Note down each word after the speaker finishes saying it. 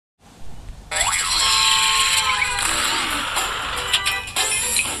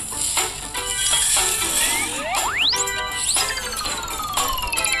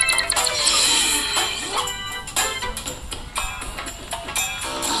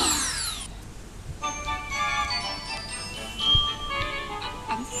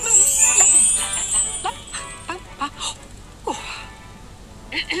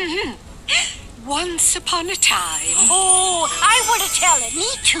Once upon a time... Oh, I want to tell it. Me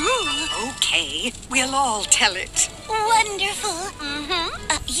too. Okay, we'll all tell it. Wonderful. Mm-hmm.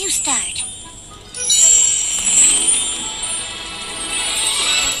 You start.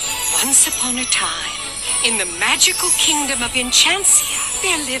 Once upon a time, in the magical kingdom of Enchantia,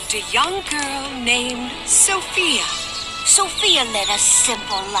 there lived a young girl named Sophia. Sophia led a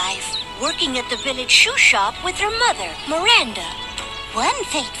simple life, working at the village shoe shop with her mother, Miranda. One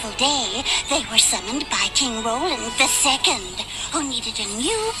fateful day, they were summoned by King Roland II, who needed a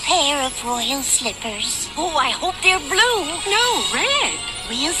new pair of royal slippers. Oh, I hope they're blue. No, red.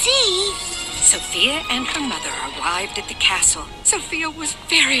 We'll see. Sophia and her mother arrived at the castle. Sophia was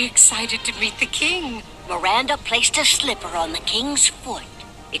very excited to meet the king. Miranda placed a slipper on the king's foot.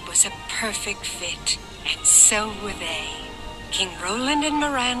 It was a perfect fit, and so were they. King Roland and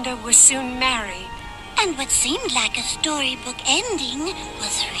Miranda were soon married. And what seemed like a storybook ending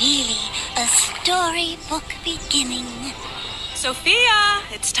was really a storybook beginning. Sophia,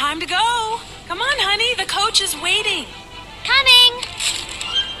 it's time to go. Come on, honey, the coach is waiting. Coming!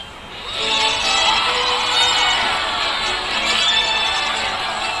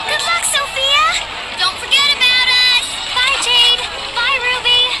 Good luck, Sophia! Don't forget about us! Bye, Jade! Bye,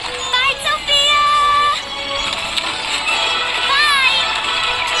 Ruby! Bye, Sophia! Bye!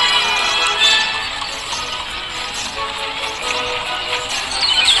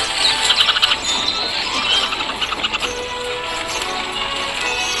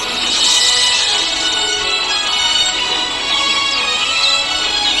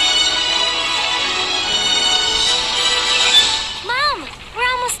 Mom,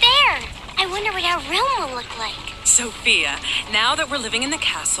 we're almost there. I wonder what our room will look like. Sophia, now that we're living in the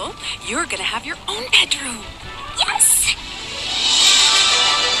castle, you're gonna have your own bedroom. Yes!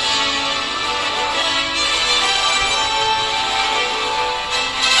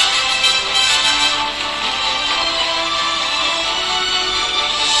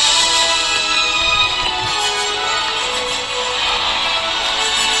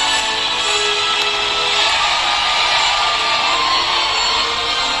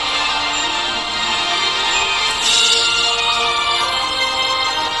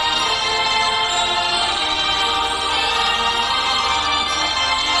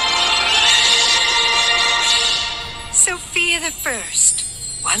 Sophia the First,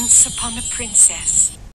 once upon a princess.